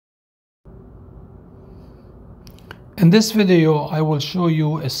In this video, I will show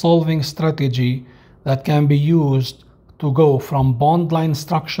you a solving strategy that can be used to go from bond line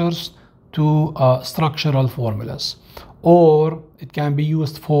structures to structural formulas, or it can be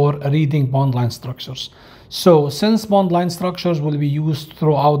used for reading bond line structures. So since bond line structures will be used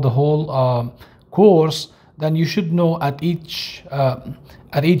throughout the whole course, then you should know at each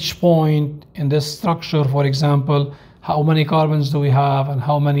point in this structure, for example, how many carbons do we have and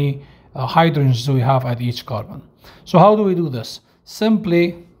how many hydrogens do we have at each carbon. So how do we do this?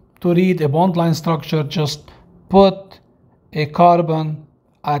 Simply, to read a bond line structure, just put a carbon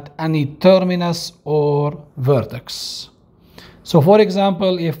at any terminus or vertex. So for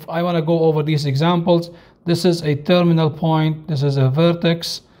example, if I want to go over these examples, this is a terminal point, this is a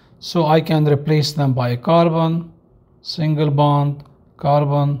vertex, so I can replace them by a carbon, single bond,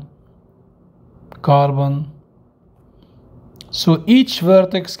 carbon, carbon. So each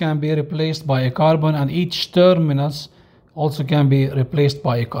vertex can be replaced by a carbon, and each terminus also can be replaced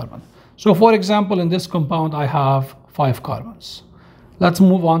by a carbon. So for example, in this compound, I have 5 carbons. Let's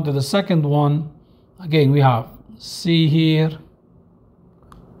move on to the second one. Again, we have C here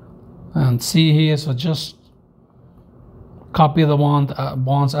and C here. So just copy the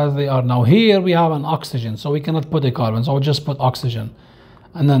bonds as they are. Now here we have an oxygen, so we cannot put a carbon, so I'll just put oxygen.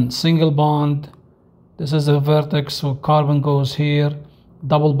 And then single bond. This is a vertex, so carbon goes here,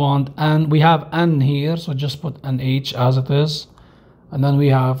 double bond, and we have N here, so just put NH as it is, and then we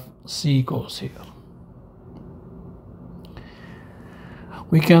have C goes here.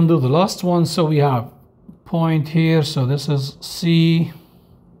 We can do the last one, so we have point here, so this is C,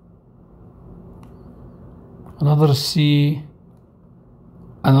 another C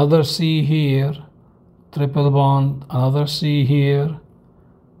here, triple bond, another C here,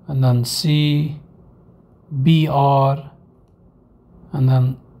 and then C, Br, and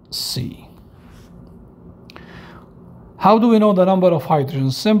then C. How do we know the number of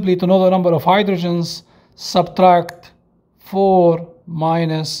hydrogens? Simply, to know the number of hydrogens, subtract 4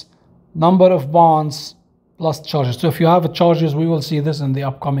 minus number of bonds plus charges. So if you have charges, we will see this in the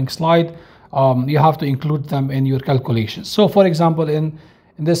upcoming slide. You have to include them in your calculations. So for example, in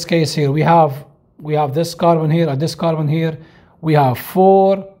this case here, we have this carbon here, this carbon here, we have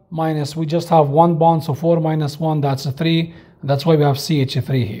 4 minus, we just have 1 bond, so 4 minus 1, that's a 3, and that's why we have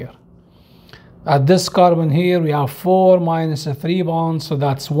CH3 here. At this carbon here, we have 4 minus a 3 bond, so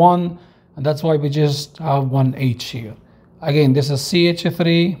that's 1, and that's why we just have 1 H here. Again, this is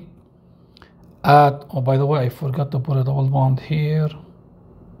CH3 at, oh, by the way, I forgot to put a double bond here.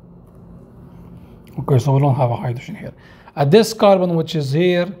 Okay, so we don't have a hydrogen here. At this carbon, which is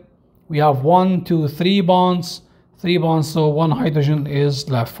here, we have 1, 2, 3 bonds, 3 bonds, so 1 hydrogen is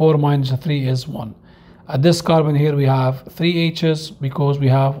left. 4 minus 3 is 1. At this carbon here, we have 3 H's because we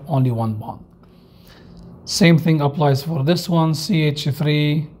have only 1 bond. Same thing applies for this one,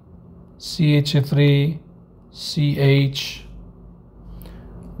 CH3, CH3, CH.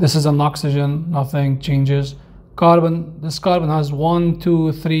 This is an oxygen, nothing changes. Carbon, this carbon has 1,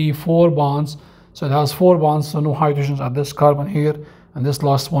 2, 3, 4 bonds. So it has 4 bonds, so no hydrogens at this carbon here. And this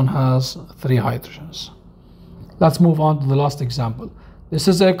last one has 3 hydrogens. Let's move on to the last example. This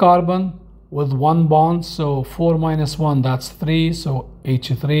is a carbon with 1 bond, so 4 minus 1, that's 3, so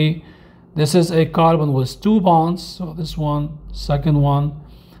H3. This is a carbon with 2 bonds, so this one, second one.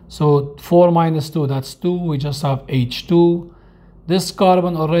 So 4 minus 2, that's 2, we just have H2. This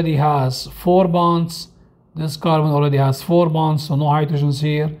carbon already has 4 bonds. This carbon already has 4 bonds, so no hydrogens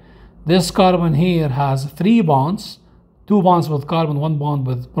here. This carbon here has 3 bonds, 2 bonds with carbon, 1 bond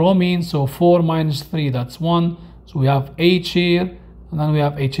with bromine, so 4 minus 3, that's 1. So we have H here, and then we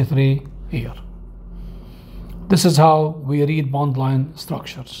have H3 here. This is how we read bond line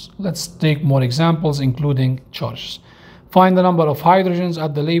structures. Let's take more examples, including charges. Find the number of hydrogens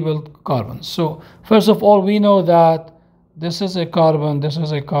at the labeled carbons. So first of all, we know that this is a carbon, this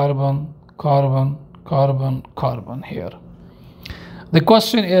is a carbon, carbon, carbon, carbon here. The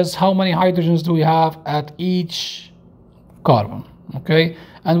question is, how many hydrogens do we have at each carbon? Okay,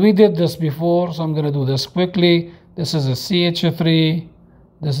 and we did this before, so I'm going to do this quickly. This is a CH3,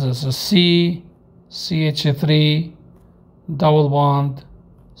 this is a C, CH3, double bond,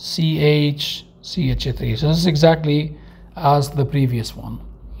 CH, CH3. So this is exactly as the previous one.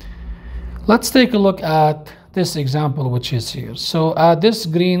 Let's take a look at this example, which is here. So at this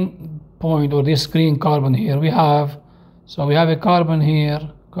green point, or this green carbon here, we have a carbon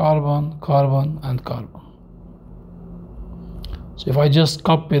here, carbon, carbon, and carbon. So if I just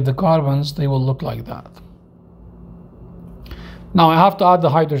copy the carbons, they will look like that. Now I have to add the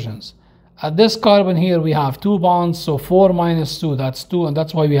hydrogens. At this carbon here, we have 2 bonds, so 4 minus 2, that's 2, and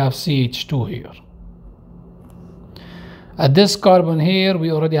that's why we have CH2 here. At this carbon here,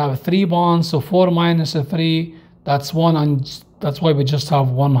 we already have 3 bonds, so 4 minus 3, that's 1, and that's why we just have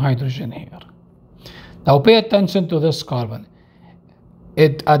 1 hydrogen here. Now pay attention to this carbon.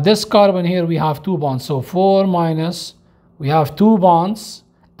 At this carbon here, we have 2 bonds, so 4 minus, we have 2 bonds,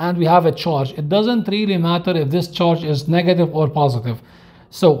 and we have a charge. It doesn't really matter if this charge is negative or positive.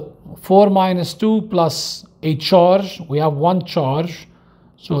 So 4 minus 2 plus a charge, we have 1 charge,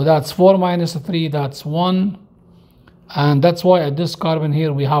 so that's 4 minus 3, that's 1. And that's why at this carbon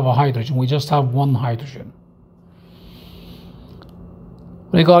here we have a hydrogen. We just have 1 hydrogen.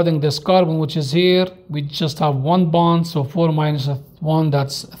 Regarding this carbon which is here, we just have 1 bond, so 4 minus 1,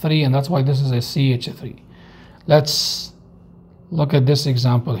 that's 3, and that's why this is a CH3. Let's look at this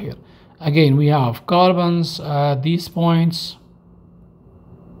example here. Again, we have carbons at these points.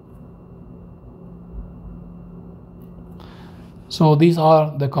 So these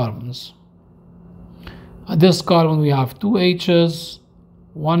are the carbons. At this carbon we have 2 H's,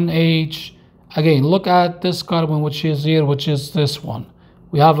 1 H. Again, look at this carbon which is here, which is this one.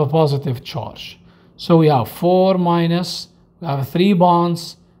 We have a positive charge. So we have 4 minus, we have 3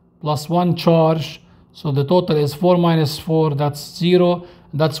 bonds plus 1 charge. So the total is 4 minus 4, that's 0.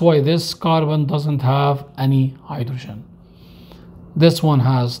 That's why this carbon doesn't have any hydrogen. This one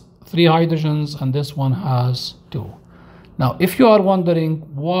has 3 hydrogens and this one has 2. Now, if you are wondering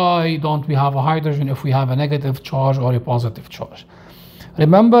why don't we have a hydrogen if we have a negative charge or a positive charge,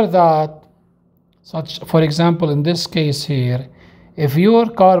 remember that, for example, in this case here, if your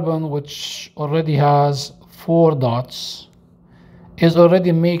carbon, which already has 4 dots, is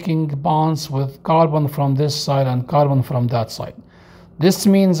already making bonds with carbon from this side and carbon from that side, this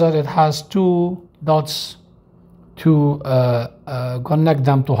means that it has 2 dots to connect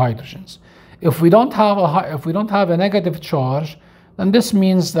them to hydrogens. If we don't have a negative charge, then this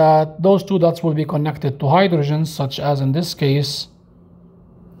means that those 2 dots will be connected to hydrogens, such as in this case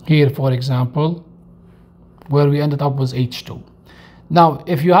here, for example, where we ended up with H2. Now,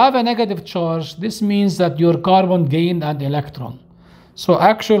 if you have a negative charge, this means that your carbon gained an electron. So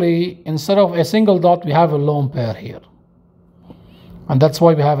actually, instead of a single dot, we have a lone pair here. And that's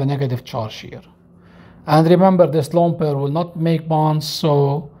why we have a negative charge here. And remember, this lone pair will not make bonds,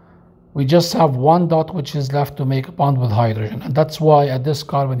 so we just have 1 dot which is left to make a bond with hydrogen. And that's why at this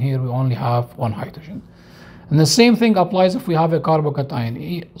carbon here, we only have 1 hydrogen. And the same thing applies if we have a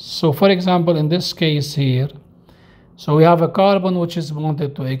carbocation. So for example, in this case here, so we have a carbon which is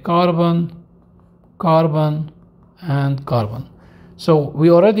bonded to a carbon, carbon, and carbon. So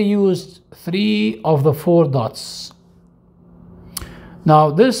we already used 3 of the 4 dots. Now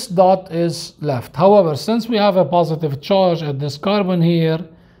this dot is left. However, since we have a positive charge at this carbon here,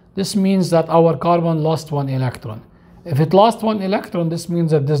 this means that our carbon lost 1 electron. If it lost 1 electron, this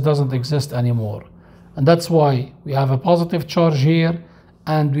means that this doesn't exist anymore. And that's why we have a positive charge here,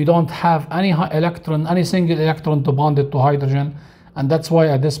 and we don't have any single electron to bond it to hydrogen. And that's why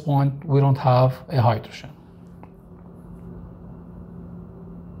at this point, we don't have a hydrogen.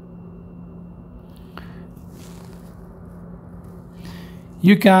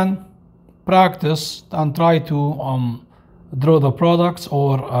 You can practice and try to draw the products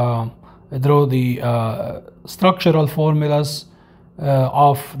or draw the structural formulas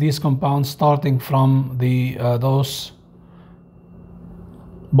of these compounds starting from those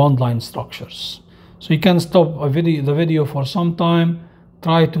bond line structures. So you can stop the video for some time,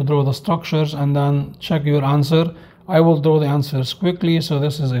 try to draw the structures, and then check your answer. I will draw the answers quickly. So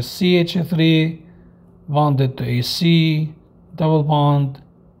this is a CH3 bonded to a C, double bond,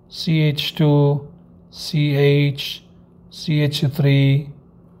 CH2, CH, CH3.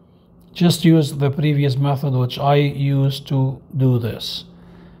 Just use the previous method which I used to do this.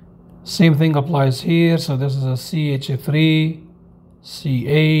 Same thing applies here. So this is a CH3,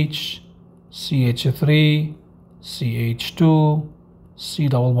 CH, CH3, CH2, C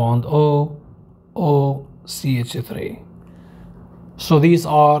double bond O, O, CH3. So these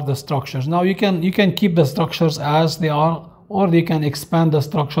are the structures. Now you can keep the structures as they are, or you can expand the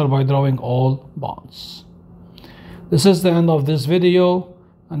structure by drawing all bonds. This is the end of this video,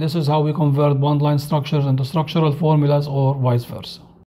 and this is how we convert bond line structures into structural formulas or vice versa.